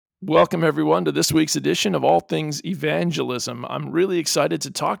Welcome, everyone, to this week's edition of All Things Evangelism. I'm really excited to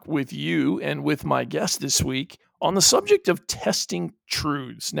talk with you and with my guest this week on the subject of testing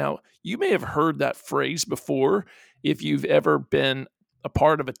truths. Now, you may have heard that phrase before if you've ever been a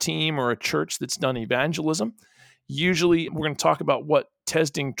part of a team or a church that's done evangelism. Usually, we're going to talk about what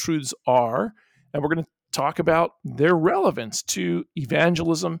testing truths are, and we're going to talk about their relevance to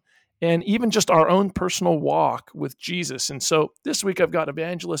evangelism and even just our own personal walk with Jesus. And so this week I've got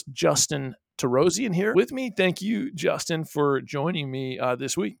evangelist Justin Tarosian here with me. Thank you, Justin, for joining me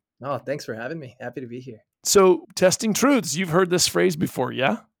this week. Oh, thanks for having me. Happy to be here. So testing truths, you've heard this phrase before,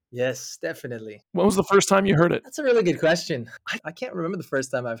 yeah? Yes, definitely. When was the first time you heard it? That's a really good question. I can't remember the first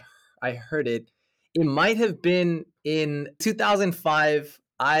time I heard it. It might have been in 2005.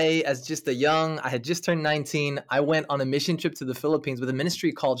 I had just turned 19. I went on a mission trip to the Philippines with a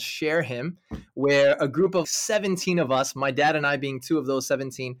ministry called Share Him, where a group of 17 of us, my dad and I being two of those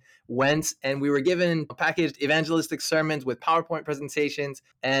 17, went, and we were given packaged evangelistic sermons with PowerPoint presentations.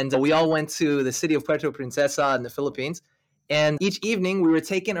 And we all went to the city of Puerto Princesa in the Philippines. And each evening we were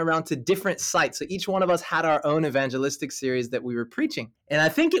taken around to different sites. So each one of us had our own evangelistic series that we were preaching. And I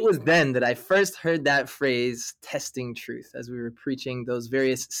think it was then that I first heard that phrase, testing truth, as we were preaching those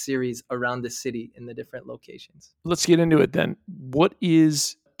various series around the city in the different locations. Let's get into it then. What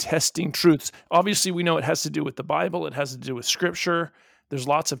is testing truths? Obviously, we know it has to do with the Bible. It has to do with Scripture. There's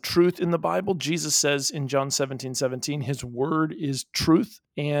lots of truth in the Bible. Jesus says in John 17:17, his word is truth.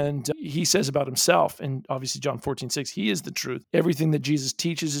 And he says about himself, and obviously John 14:6, he is the truth. Everything that Jesus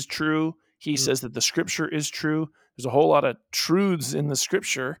teaches is true. He says that the Scripture is true. There's a whole lot of truths in the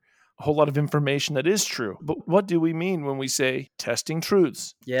Scripture, a whole lot of information that is true. But what do we mean when we say testing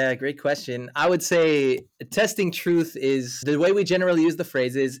truths? Yeah, great question. I would say testing truth is, the way we generally use the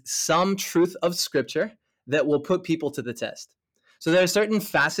phrase is some truth of Scripture that will put people to the test. So there are certain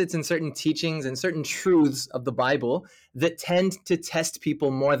facets and certain teachings and certain truths of the Bible that tend to test people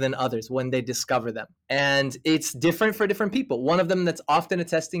more than others when they discover them. And it's different for different people. One of them that's often a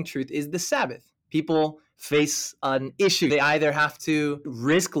testing truth is the Sabbath. People face an issue. They either have to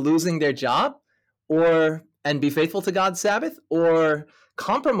risk losing their job and be faithful to God's Sabbath, or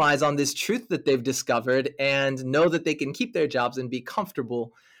compromise on this truth that they've discovered and know that they can keep their jobs and be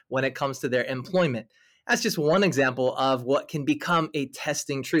comfortable when it comes to their employment. That's just one example of what can become a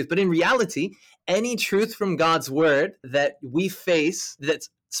testing truth. But in reality, any truth from God's word that we face that's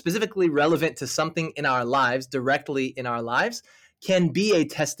specifically relevant to something in our lives, directly in our lives, can be a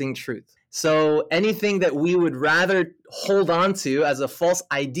testing truth. So anything that we would rather hold on to as a false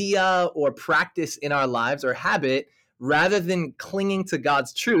idea or practice in our lives or habit, rather than clinging to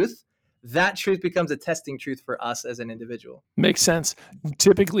God's truth, that truth becomes a testing truth for us as an individual. Makes sense.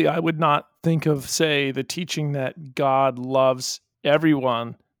 Typically, I would not think of, say, the teaching that God loves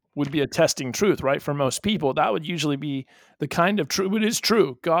everyone would be a testing truth, right? For most people, that would usually be the kind of truth. It is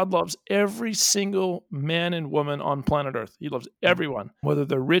true. God loves every single man and woman on planet Earth. He loves everyone, whether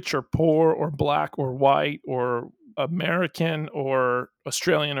they're rich or poor or black or white or American or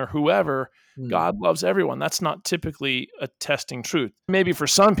Australian or whoever. God loves everyone. That's not typically a testing truth. Maybe for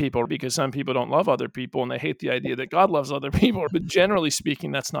some people, because some people don't love other people and they hate the idea that God loves other people. But generally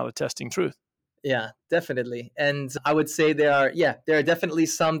speaking, that's not a testing truth. Yeah, definitely. And I would say there are definitely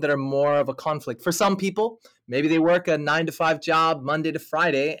some that are more of a conflict. For some people, maybe they work a 9-to-5 job Monday to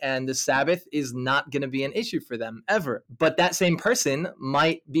Friday, and the Sabbath is not going to be an issue for them ever. But that same person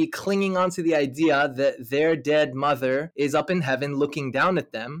might be clinging onto the idea that their dead mother is up in heaven looking down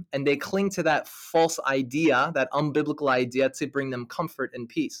at them, and they cling to that false idea, that unbiblical idea, to bring them comfort and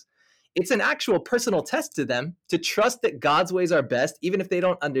peace. It's an actual personal test to them to trust that God's ways are best, even if they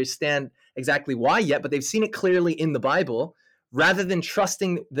don't understand exactly why yet, but they've seen it clearly in the Bible, rather than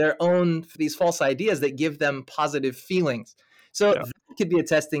trusting these false ideas that give them positive feelings. So that could be a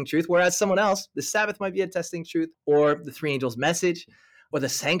testing truth, whereas someone else, the Sabbath might be a testing truth, or the three angels' message, or the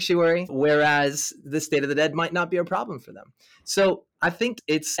sanctuary, whereas the state of the dead might not be a problem for them. So I think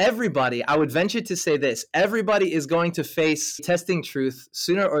it's everybody. I would venture to say this: everybody is going to face testing truth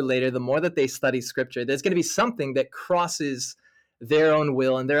sooner or later. The more that they study Scripture, there's going to be something that crosses their own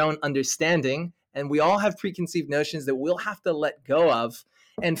will and their own understanding. And we all have preconceived notions that we'll have to let go of.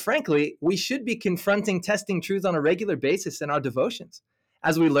 And frankly, we should be confronting testing truth on a regular basis in our devotions.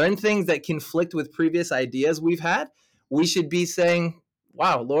 As we learn things that conflict with previous ideas we've had, we should be saying,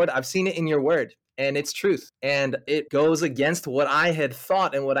 wow, Lord, I've seen it in your word, and it's truth. And it goes against what I had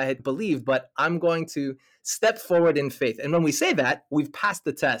thought and what I had believed, but I'm going to step forward in faith. And when we say that, we've passed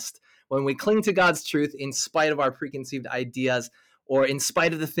the test. When we cling to God's truth in spite of our preconceived ideas, or in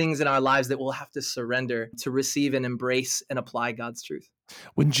spite of the things in our lives that we'll have to surrender to receive and embrace and apply God's truth.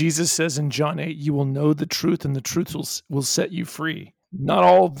 When Jesus says in John 8, you will know the truth and the truth will set you free. Not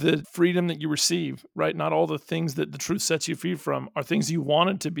all the freedom that you receive, right? Not all the things that the truth sets you free from are things you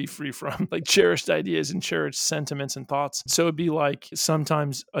wanted to be free from, like cherished ideas and cherished sentiments and thoughts. So it'd be like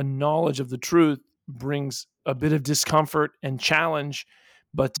sometimes a knowledge of the truth brings a bit of discomfort and challenge,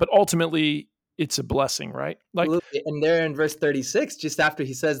 but ultimately it's a blessing, right? Like, Absolutely. And there in verse 36, just after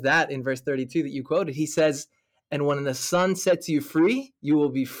he says that in verse 32 that you quoted, he says, and when the Son sets you free, you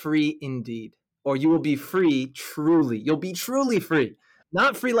will be free indeed. Or you will be free truly. You'll be truly free.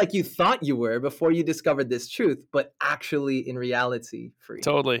 Not free like you thought you were before you discovered this truth, but actually in reality free.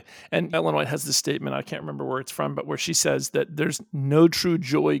 totally. And Ellen White has this statement, I can't remember where it's from, but where she says that there's no true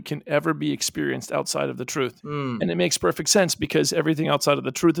joy can ever be experienced outside of the truth. Mm. And it makes perfect sense because everything outside of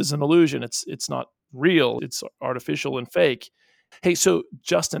the truth is an illusion. It's not real. It's artificial and fake. Hey, so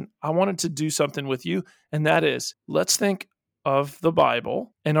Justin, I wanted to do something with you, and that is let's think of the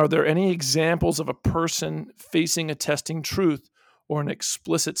Bible. And are there any examples of a person facing a testing truth or an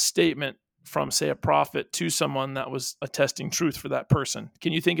explicit statement from, say, a prophet to someone that was attesting truth for that person?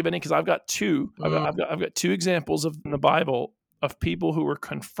 Can you think of any? Because I've got two. I've got two examples in the Bible of people who were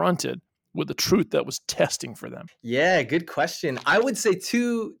confronted with the truth that was testing for them. Yeah, good question. I would say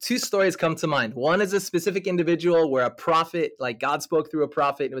two stories come to mind. One is a specific individual where a prophet, like God spoke through a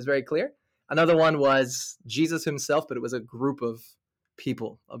prophet, and it was very clear. Another one was Jesus himself, but it was a group of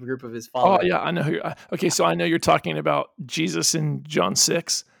people, a group of his Oh followers. yeah, I know who. Okay, so I know you're talking about Jesus in John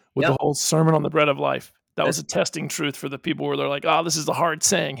 6 with the Yep. whole Sermon on the Bread of Life. That was That's a testing truth for the people where they're like, "Oh, this is a hard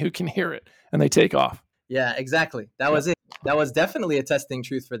saying. Who can hear it?" And they take off. Yeah, exactly. That Yeah. was it. That was definitely a testing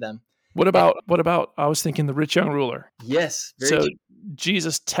truth for them. What about I was thinking the rich young ruler. Yes, very So true.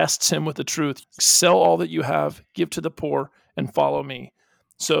 Jesus tests him with the truth. Sell all that you have, give to the poor, and follow me.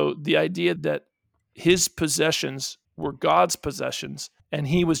 So the idea that his possessions were God's possessions, and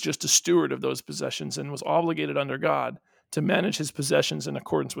he was just a steward of those possessions and was obligated under God to manage his possessions in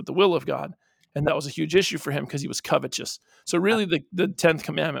accordance with the will of God. And that was a huge issue for him because he was covetous. So really the 10th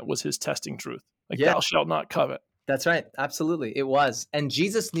commandment was his testing truth. Like Yeah, thou shalt not covet. that's right. Absolutely. It was. And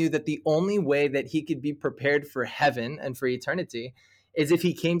Jesus knew that the only way that he could be prepared for heaven and for eternity is if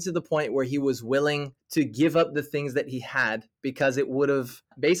he came to the point where he was willing to give up the things that he had, because it would have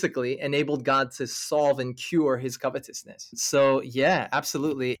basically enabled God to solve and cure his covetousness. So, yeah,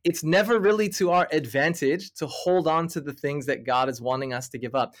 absolutely. It's never really to our advantage to hold on to the things that God is wanting us to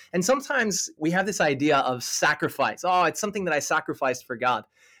give up. And sometimes we have this idea of sacrifice. Oh, it's something that I sacrificed for God.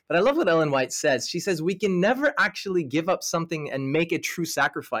 But I love what Ellen White says. She says we can never actually give up something and make a true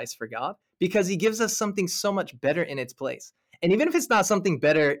sacrifice for God because he gives us something so much better in its place. And even if it's not something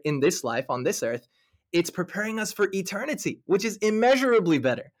better in this life, on this earth, it's preparing us for eternity, which is immeasurably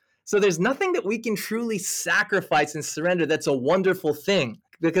better. So there's nothing that we can truly sacrifice and surrender that's a wonderful thing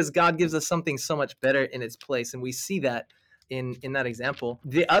because God gives us something so much better in its place. And we see that in that example.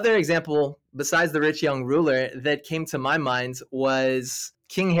 The other example, besides the rich young ruler, that came to my mind was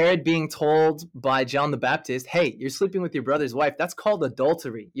King Herod being told by John the Baptist, hey, you're sleeping with your brother's wife. That's called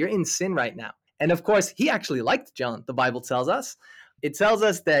adultery. You're in sin right now. And of course, he actually liked John, the Bible tells us. It tells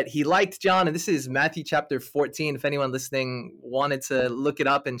us that he liked John, and this is Matthew chapter 14, if anyone listening wanted to look it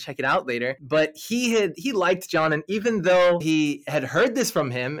up and check it out later. But he liked John, and even though he had heard this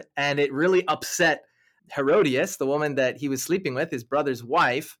from him, and it really upset Herodias, the woman that he was sleeping with, his brother's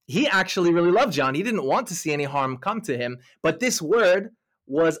wife, he actually really loved John. He didn't want to see any harm come to him. But this word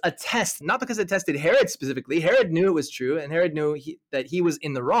was a test, not because it tested Herod specifically. Herod knew it was true, and Herod knew that he was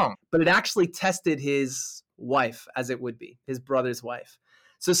in the wrong, but it actually tested his wife, as it would be, his brother's wife.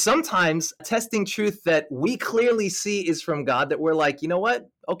 So sometimes testing truth that we clearly see is from God, that we're like, you know what?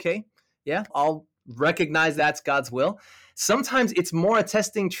 Okay, yeah, I'll recognize that's God's will. Sometimes it's more a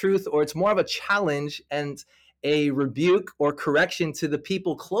testing truth, or it's more of a challenge and a rebuke or correction to the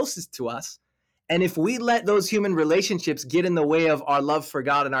people closest to us. And if we let those human relationships get in the way of our love for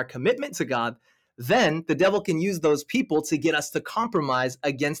God and our commitment to God, then the devil can use those people to get us to compromise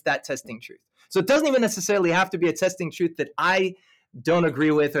against that testing truth. So it doesn't even necessarily have to be a testing truth that I don't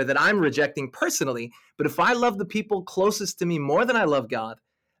agree with or that I'm rejecting personally. But if I love the people closest to me more than I love God,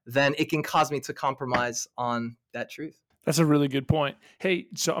 then it can cause me to compromise on that truth. That's a really good point. Hey,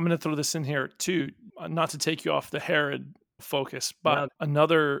 so I'm going to throw this in here too, not to take you off the Herod focus, but No.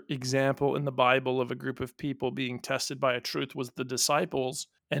 another example in the Bible of a group of people being tested by a truth was the disciples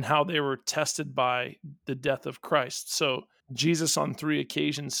and how they were tested by the death of Christ. So Jesus on 3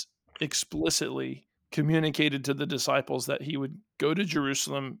 occasions explicitly communicated to the disciples that he would go to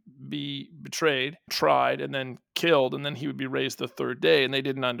Jerusalem, be betrayed, tried, and then killed, and then he would be raised the third day, and they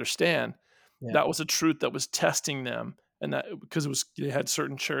didn't understand. Yeah. That was a truth that was testing them. And that because they had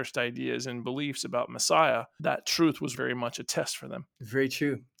certain cherished ideas and beliefs about Messiah, that truth was very much a test for them. Very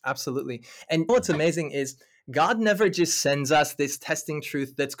true. Absolutely. And what's amazing is God never just sends us this testing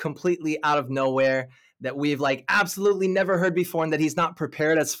truth that's completely out of nowhere, that we've like absolutely never heard before and that he's not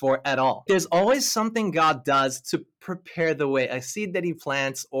prepared us for at all. There's always something God does to prepare the way, a seed that he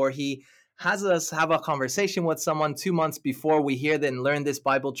plants, or he has us have a conversation with someone 2 months before we hear that and learn this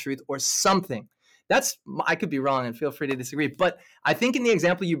Bible truth or something. I could be wrong and feel free to disagree. But I think in the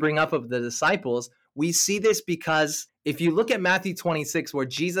example you bring up of the disciples, we see this because if you look at Matthew 26, where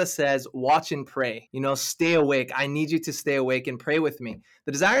Jesus says, watch and pray, stay awake. I need you to stay awake and pray with me.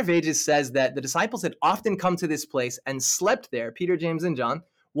 The Desire of Ages says that the disciples had often come to this place and slept there, Peter, James, and John,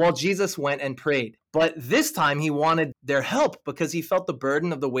 while Jesus went and prayed. But this time he wanted their help because he felt the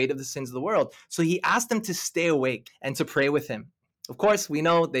burden of the weight of the sins of the world. So he asked them to stay awake and to pray with him. Of course, we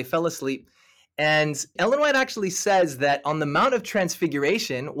know they fell asleep. And Ellen White actually says that on the Mount of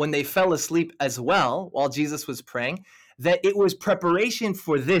Transfiguration, when they fell asleep as well while Jesus was praying, that it was preparation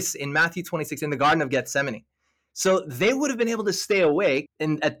for this in Matthew 26 in the Garden of Gethsemane. So they would have been able to stay awake,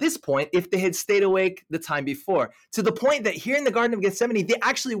 and at this point, if they had stayed awake the time before, to the point that here in the Garden of Gethsemane, they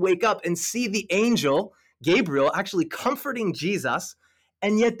actually wake up and see the angel, Gabriel, actually comforting Jesus,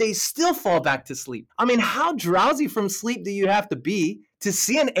 and yet they still fall back to sleep. I mean, how drowsy from sleep do you have to be to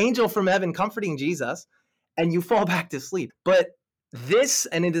see an angel from heaven comforting Jesus and you fall back to sleep? But this,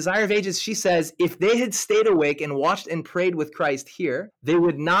 and in Desire of Ages, she says, if they had stayed awake and watched and prayed with Christ here, they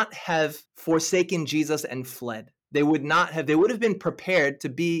would not have forsaken Jesus and fled. They would have been prepared to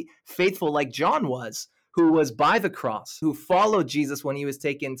be faithful like John was, who was by the cross, who followed Jesus when he was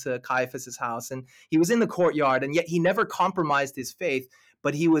taken to Caiaphas's house. And he was in the courtyard, and yet he never compromised his faith,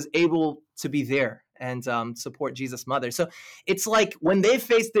 but he was able to be there and support Jesus' mother. So it's like when they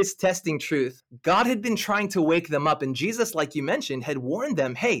faced this testing truth, God had been trying to wake them up. And Jesus, like you mentioned, had warned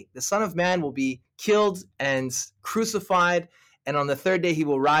them, hey, the Son of Man will be killed and crucified, and on the third day he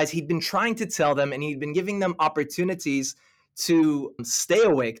will rise. He'd been trying to tell them, and he'd been giving them opportunities to stay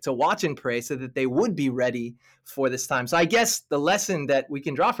awake, to watch and pray so that they would be ready for this time. So I guess the lesson that we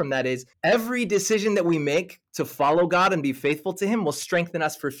can draw from that is every decision that we make to follow God and be faithful to him will strengthen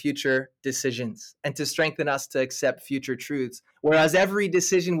us for future decisions and to strengthen us to accept future truths. Whereas every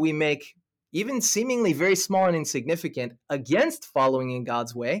decision we make, even seemingly very small and insignificant, against following in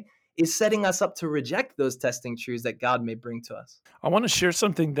God's way, is setting us up to reject those testing truths that God may bring to us. I want to share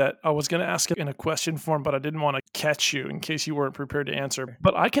something that I was going to ask in a question form, but I didn't want to catch you in case you weren't prepared to answer.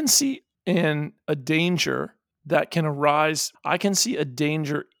 But I can see in a danger that can arise. I can see a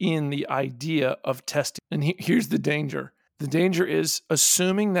danger in the idea of testing. And here's the danger. The danger is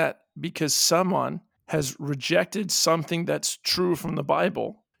assuming that because someone has rejected something that's true from the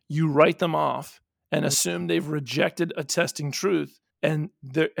Bible, you write them off and assume they've rejected a testing truth and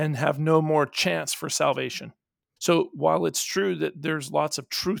have no more chance for salvation. So while it's true that there's lots of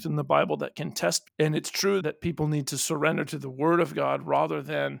truth in the Bible that can test, and it's true that people need to surrender to the Word of God rather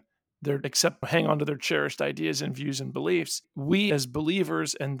than hang on to their cherished ideas and views and beliefs, we as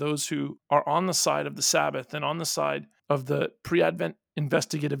believers and those who are on the side of the Sabbath and on the side of the pre-Advent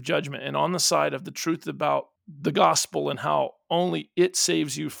investigative judgment and on the side of the truth about the gospel and how only it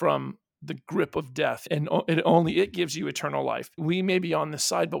saves you from the grip of death and only it gives you eternal life. We may be on this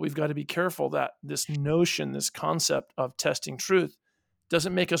side, but we've got to be careful that this notion, this concept of testing truth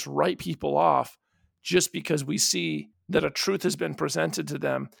doesn't make us write people off just because we see that a truth has been presented to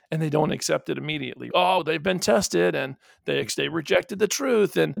them and they don't accept it immediately. Oh, they've been tested and they rejected the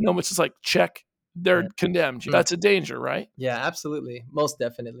truth. And no, it's just like, check, they're condemned. That's a danger, right? Yeah, absolutely. Most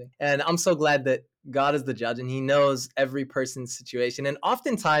definitely. And I'm so glad that God is the judge and he knows every person's situation. And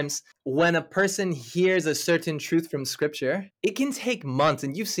oftentimes when a person hears a certain truth from scripture, it can take months.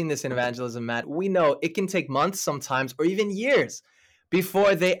 And you've seen this in evangelism, Matt. We know it can take months sometimes or even years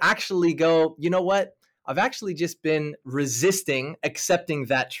before they actually go, you know what? I've actually just been resisting accepting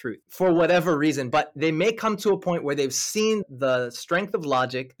that truth for whatever reason, but they may come to a point where they've seen the strength of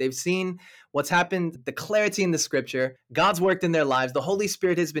logic. They've seen what's happened, the clarity in the scripture. God's worked in their lives. The Holy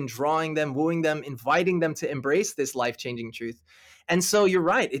Spirit has been drawing them, wooing them, inviting them to embrace this life-changing truth. And so you're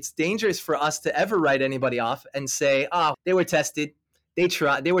right. It's dangerous for us to ever write anybody off and say, oh, they were tested.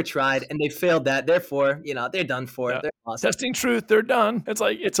 They were tried and they failed that. Therefore, they're done for. Yeah. They're lost. Testing truth, they're done.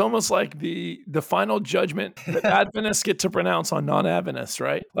 It's almost like the final judgment that Adventists get to pronounce on non-Adventists,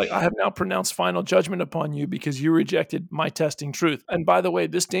 right? Like, I have now pronounced final judgment upon you because you rejected my testing truth. And by the way,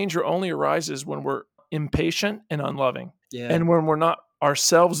 this danger only arises when we're impatient and unloving. Yeah. And when we're not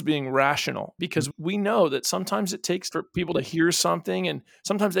ourselves being rational, because we know that sometimes it takes for people to hear something, and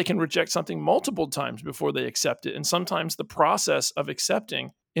sometimes they can reject something multiple times before they accept it. And sometimes the process of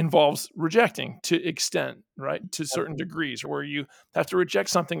accepting involves rejecting to extent, right? To certain degrees, where you have to reject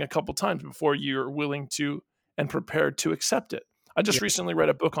something a couple times before you're willing to and prepared to accept it. I just recently read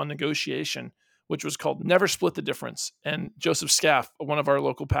a book on negotiation, which was called Never Split the Difference. And Joseph Scaff, one of our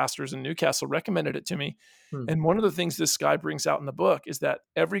local pastors in Newcastle, recommended it to me. And one of the things this guy brings out in the book is that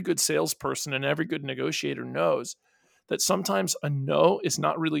every good salesperson and every good negotiator knows that sometimes a no is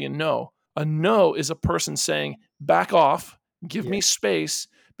not really a no. A no is a person saying, back off, give me space,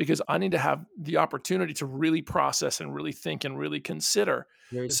 because I need to have the opportunity to really process and really think and really consider.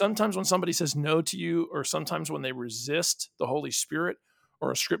 Sometimes when somebody says no to you, or sometimes when they resist the Holy Spirit or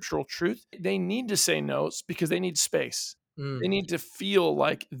a scriptural truth, they need to say no because they need space. They need to feel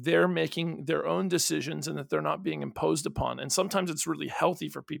like they're making their own decisions and that they're not being imposed upon. And sometimes it's really healthy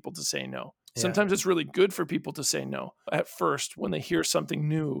for people to say no. Sometimes it's really good for people to say no at first when they hear something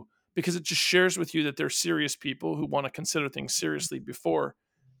new, because it just shares with you that they're serious people who want to consider things seriously before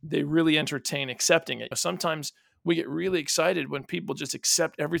they really entertain accepting it. Sometimes we get really excited when people just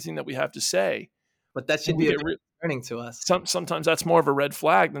accept everything that we have to say. But that should be a learning to us. Sometimes that's more of a red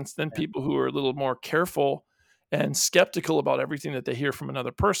flag than people who are a little more careful and skeptical about everything that they hear from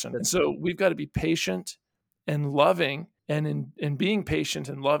another person. And so we've got to be patient and loving, and in being patient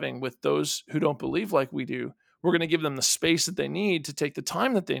and loving with those who don't believe like we do, we're going to give them the space that they need to take the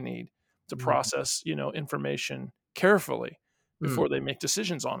time that they need to process, information carefully before they make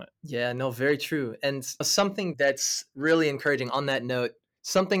decisions on it. Yeah, no, very true. And something that's really encouraging on that note,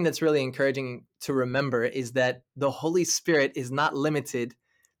 something that's really encouraging to remember is that the Holy Spirit is not limited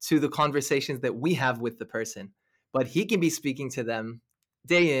to the conversations that we have with the person, but he can be speaking to them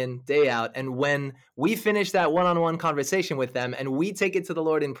day in, day out. And when we finish that one-on-one conversation with them and we take it to the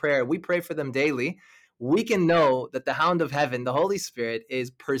Lord in prayer, we pray for them daily, we can know that the Hound of Heaven, the Holy Spirit, is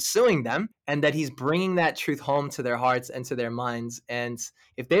pursuing them and that he's bringing that truth home to their hearts and to their minds. And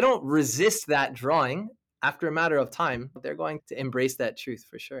if they don't resist that drawing, after a matter of time, they're going to embrace that truth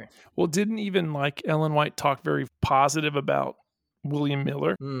for sure. Well, didn't even like Ellen White talk very positive about William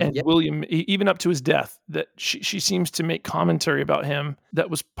Miller and William, even up to his death, that she seems to make commentary about him that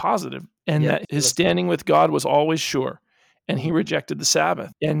was positive, and that his standing with God was always sure. And he rejected the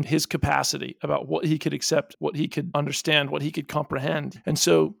Sabbath and his capacity about what he could accept, what he could understand, what he could comprehend. And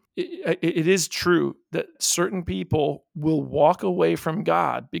so it is true that certain people will walk away from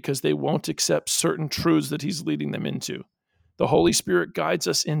God because they won't accept certain truths that he's leading them into. The Holy Spirit guides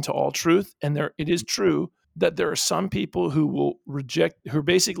us into all truth. And it is true that there are some people who will reject, who are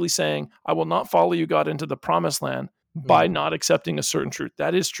basically saying, I will not follow you, God, into the promised land by not accepting a certain truth.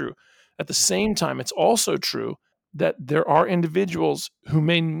 That is true. At the same time, it's also true that there are individuals who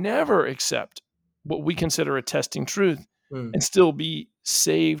may never accept what we consider a testing truth and still be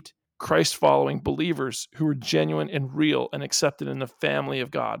saved, Christ-following believers who are genuine and real and accepted in the family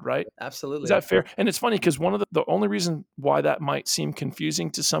of God, right? Absolutely. Is that fair? And it's funny because one of the only reason why that might seem confusing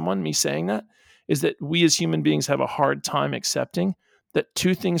to someone, me saying that, is that we as human beings have a hard time accepting that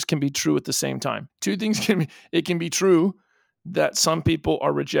two things can be true at the same time. Two things can be true that some people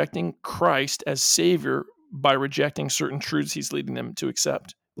are rejecting Christ as Savior by rejecting certain truths he's leading them to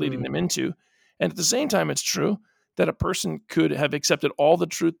accept, leading them into. And at the same time, it's true that a person could have accepted all the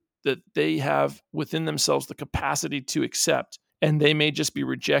truth that they have within themselves the capacity to accept, and they may just be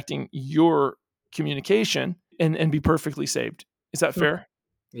rejecting your communication and be perfectly saved. Is that fair?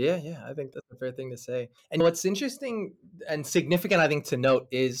 Yeah, I think that's a fair thing to say. And what's interesting and significant, I think, to note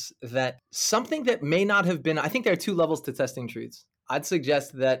is that something that may not have been, I think there are two levels to testing truths. I'd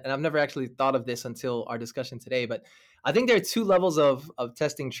suggest that, and I've never actually thought of this until our discussion today, but I think there are two levels of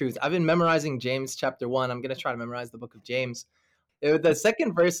testing truth. I've been memorizing James chapter 1. I'm going to try to memorize the book of James. The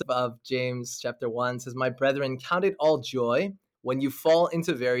second verse of James chapter 1 says, My brethren, count it all joy when you fall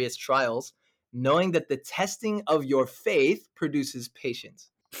into various trials, knowing that the testing of your faith produces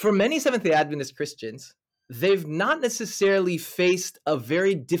patience. For many Seventh-day Adventist Christians, they've not necessarily faced a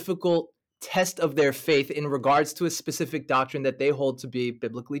very difficult test of their faith in regards to a specific doctrine that they hold to be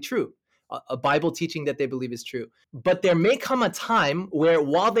biblically true, a Bible teaching that they believe is true. But there may come a time where,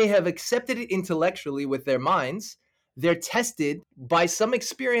 while they have accepted it intellectually with their minds, they're tested by some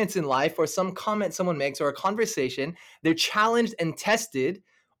experience in life or some comment someone makes or a conversation. They're challenged and tested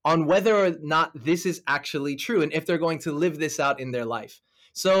on whether or not this is actually true and if they're going to live this out in their life.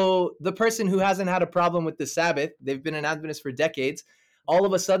 So the person who hasn't had a problem with the Sabbath, they've been an Adventist for decades, all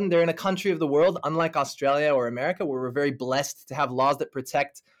of a sudden they're in a country of the world, unlike Australia or America, where we're very blessed to have laws that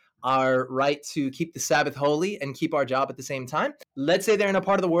protect our right to keep the Sabbath holy and keep our job at the same time. Let's say they're in a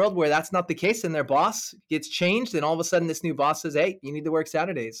part of the world where that's not the case and their boss gets changed, and all of a sudden this new boss says, hey, you need to work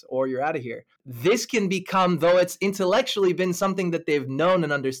Saturdays or you're out of here. This can become, though it's intellectually been something that they've known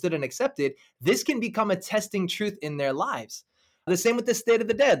and understood and accepted, this can become a testing truth in their lives. The same with the state of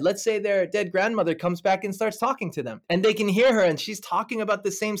the dead. Let's say their dead grandmother comes back and starts talking to them, and they can hear her and she's talking about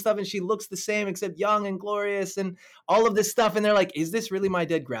the same stuff and she looks the same except young and glorious and all of this stuff. And they're like, is this really my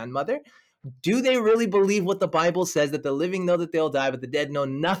dead grandmother? Do they really believe what the Bible says, that the living know that they'll die, but the dead know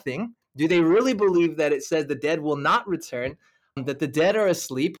nothing? Do they really believe that it says the dead will not return, that the dead are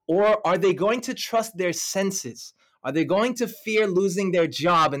asleep? Or are they going to trust their senses? Are they going to fear losing their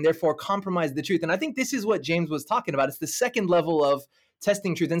job and therefore compromise the truth? And I think this is what James was talking about. It's the second level of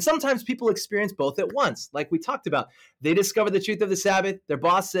testing truth. And sometimes people experience both at once. Like we talked about, they discover the truth of the Sabbath. Their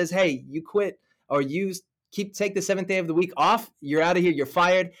boss says, hey, you quit or you take the seventh day of the week off. You're out of here. You're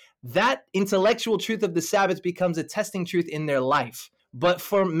fired. That intellectual truth of the Sabbath becomes a testing truth in their life. But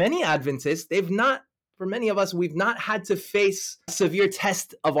for many Adventists, for many of us, we've not had to face a severe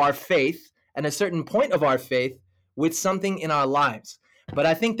test of our faith and a certain point of our faith with something in our lives. But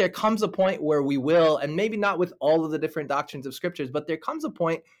I think there comes a point where we will, and maybe not with all of the different doctrines of scriptures, but there comes a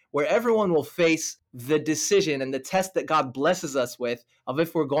point where everyone will face the decision and the test that God blesses us with of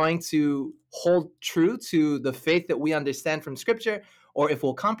if we're going to hold true to the faith that we understand from scripture or if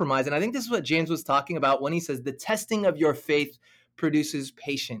we'll compromise. And I think this is what James was talking about when he says the testing of your faith produces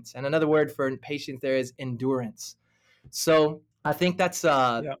patience. And another word for patience there is endurance. So I think that's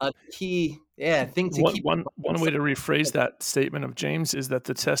a key thing to keep. One way to rephrase that statement of James is that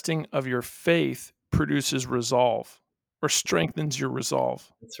the testing of your faith produces resolve or strengthens your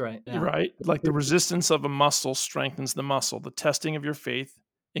resolve. That's right. Yeah. Right? Like the resistance of a muscle strengthens the muscle. The testing of your faith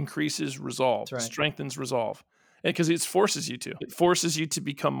increases resolve, strengthens resolve. Because it forces you to. It forces you to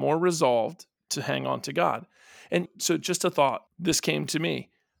become more resolved to hang on to God. And so just a thought, this came to me.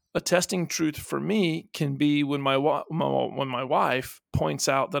 A testing truth for me can be when my wife points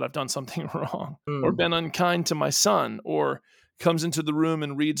out that I've done something wrong or been unkind to my son or comes into the room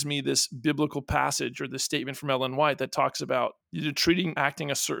and reads me this biblical passage or this statement from Ellen White that talks about you acting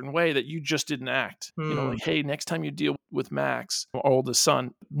a certain way that you just didn't act. You know, like, hey, next time you deal with Max, our oldest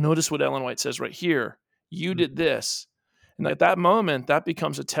son, notice what Ellen White says right here. You did this. And at that moment, that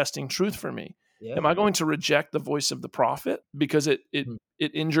becomes a testing truth for me. Yeah. Am I going to reject the voice of the prophet because it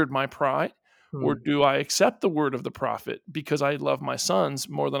injured my pride? Or do I accept the word of the prophet because I love my sons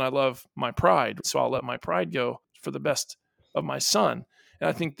more than I love my pride? So I'll let my pride go for the best of my son. And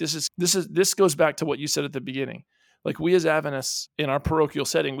I think this goes back to what you said at the beginning. Like we as Adventists in our parochial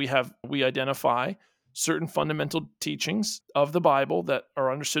setting, we identify certain fundamental teachings of the Bible that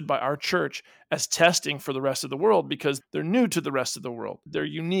are understood by our church as testing for the rest of the world because they're new to the rest of the world. They're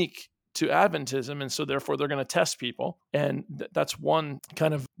unique to Adventism, and so therefore they're going to test people. And that's one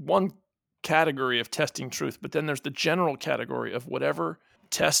category of testing truth. But then there's the general category of whatever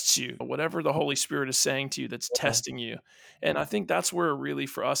tests you, whatever the Holy Spirit is saying to you that's testing you. And I think that's where really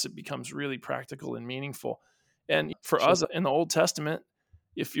for us it becomes really practical and meaningful. And for us in the Old Testament,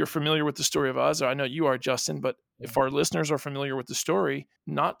 if you're familiar with the story of Uzzah, I know you are, Justin, but if our listeners are familiar with the story,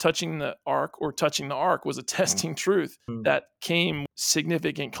 not touching the ark or touching the ark was a testing truth that came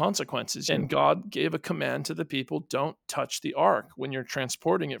significant consequences. And God gave a command to the people, don't touch the ark when you're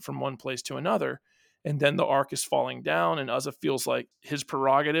transporting it from one place to another. And then the ark is falling down and Uzzah feels like his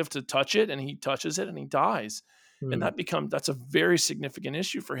prerogative to touch it and he touches it and he dies. And that's a very significant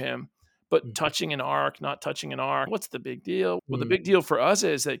issue for him. But touching an ark, not touching an ark, what's the big deal? Well, the big deal for us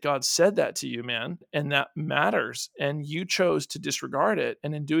is that God said that to you, man, and that matters. And you chose to disregard it.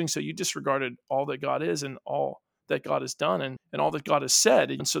 And in doing so, you disregarded all that God is and all that God has done and all that God has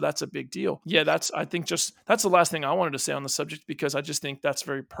said. And so that's a big deal. Yeah, that's the last thing I wanted to say on the subject because I just think that's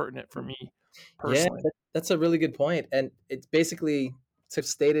very pertinent for me personally. Yeah, that's a really good point. And it's basically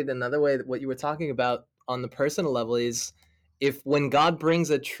stated another way that what you were talking about on the personal level is if when God brings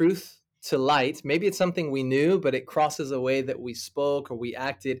a truth to light, maybe it's something we knew, but it crosses a way that we spoke or we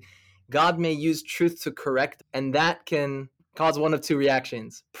acted. God may use truth to correct, and that can cause one of two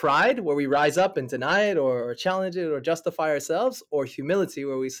reactions. Pride, where we rise up and deny it or challenge it or justify ourselves, or humility,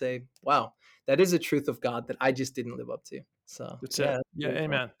 where we say, wow, that is a truth of God that I just didn't live up to. So that's it. Yeah,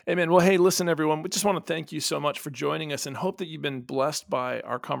 amen. Amen. Well, hey, listen, everyone, we just want to thank you so much for joining us and hope that you've been blessed by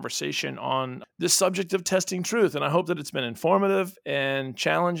our conversation on this subject of testing truth. And I hope that it's been informative and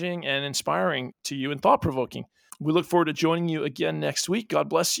challenging and inspiring to you and thought-provoking. We look forward to joining you again next week. God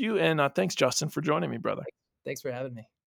bless you. And thanks, Justin, for joining me, brother. Thanks for having me.